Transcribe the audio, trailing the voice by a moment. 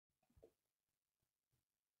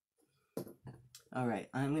Alright,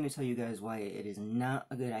 I'm going to tell you guys why it is not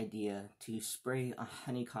a good idea to spray a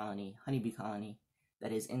honeybee colony,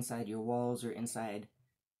 that is inside your walls or inside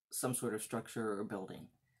some sort of structure or building.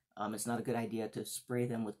 It's not a good idea to spray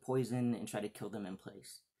them with poison and try to kill them in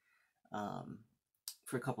place.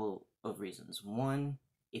 For a couple of reasons. One,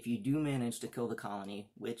 if you do manage to kill the colony,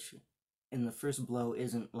 which in the first blow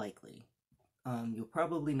isn't likely, you'll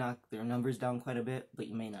probably knock their numbers down quite a bit, but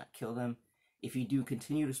you may not kill them. If you do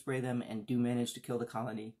continue to spray them and do manage to kill the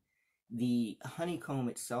colony, the honeycomb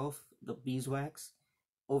itself, the beeswax,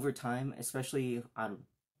 over time, especially on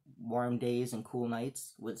warm days and cool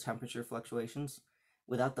nights with temperature fluctuations,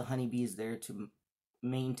 without the honeybees there to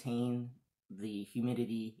maintain the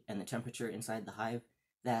humidity and the temperature inside the hive,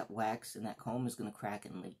 that wax and that comb is going to crack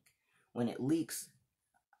and leak. When it leaks,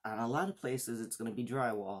 on a lot of places it's going to be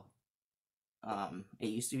drywall. It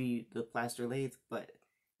used to be the plaster lathe, but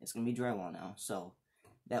it's going to be drywall now. So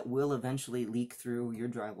that will eventually leak through your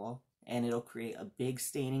drywall, and it'll create a big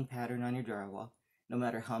staining pattern on your drywall. No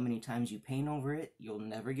matter how many times you paint over it, you'll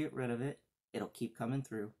never get rid of it. It'll keep coming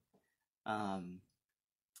through.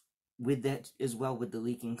 With that as well, with the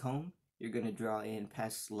leaking comb, you're going to draw in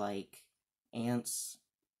pests like ants,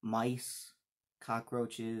 mice,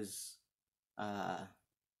 cockroaches,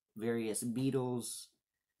 various beetles,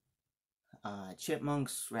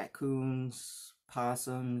 chipmunks, raccoons,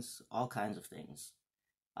 opossums, all kinds of things.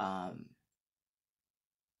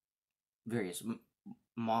 Various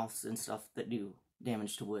moths and stuff that do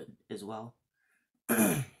damage to wood as well.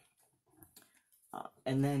 And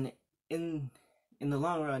then in the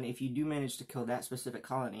long run, if you do manage to kill that specific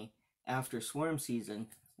colony after swarm season,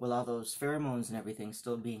 with all those pheromones and everything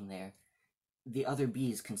still being there, the other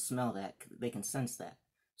bees can smell that, they can sense that.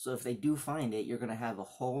 So if they do find it, you're going to have a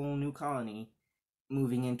whole new colony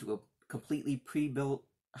moving into a completely pre-built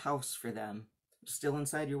house for them, still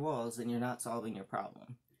inside your walls, and you're not solving your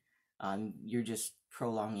problem. You're just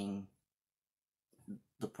prolonging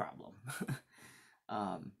the problem.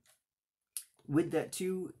 With that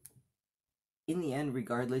too, in the end,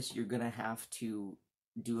 regardless, you're going to have to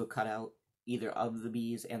do a cutout either of the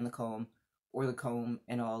bees and the comb, or the comb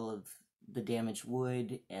and all of the damaged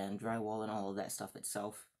wood and drywall and all of that stuff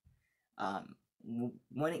itself.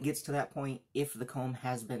 When it gets to that point, if the comb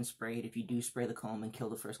has been sprayed, if you do spray the comb and kill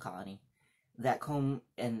the first colony, that comb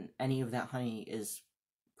and any of that honey is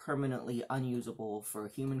permanently unusable for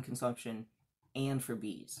human consumption and for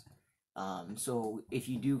bees. So if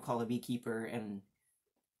you do call a beekeeper and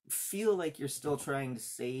feel like you're still trying to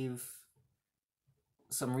save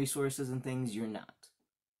some resources and things, you're not.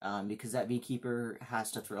 Because that beekeeper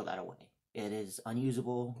has to throw that away. It is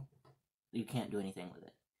unusable. You can't do anything with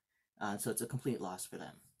it. So it's a complete loss for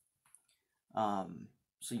them.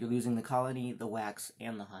 So you're losing the colony, the wax,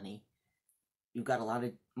 and the honey. You've got a lot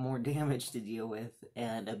of more damage to deal with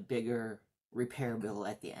and a bigger repair bill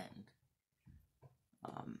at the end.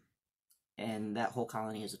 And that whole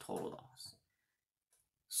colony is a total loss.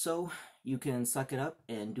 So you can suck it up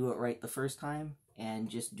and do it right the first time and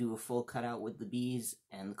just do a full cutout with the bees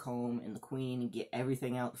and the comb and the queen and get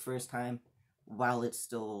everything out the first time while it's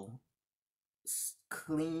still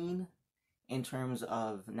clean in terms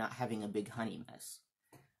of not having a big honey mess.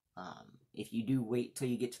 If you do wait till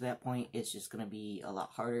you get to that point, it's just going to be a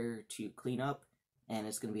lot harder to clean up, and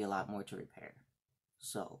it's going to be a lot more to repair.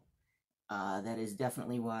 So that is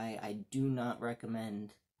definitely why I do not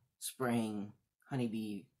recommend spraying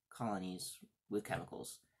honeybee colonies with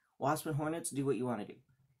chemicals. Wasps and hornets, do what you want to do,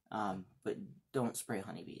 but don't spray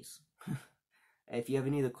honeybees. If you have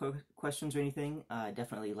any other questions or anything,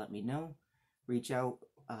 definitely let me know. Reach out.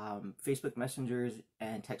 Facebook messengers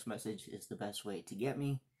and text message is the best way to get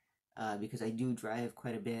me, because I do drive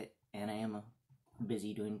quite a bit and I am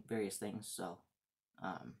busy doing various things, so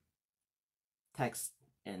text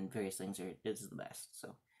and various things is the best. So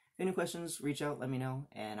if any questions, reach out, let me know,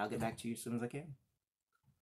 and I'll get back to you as soon as I can.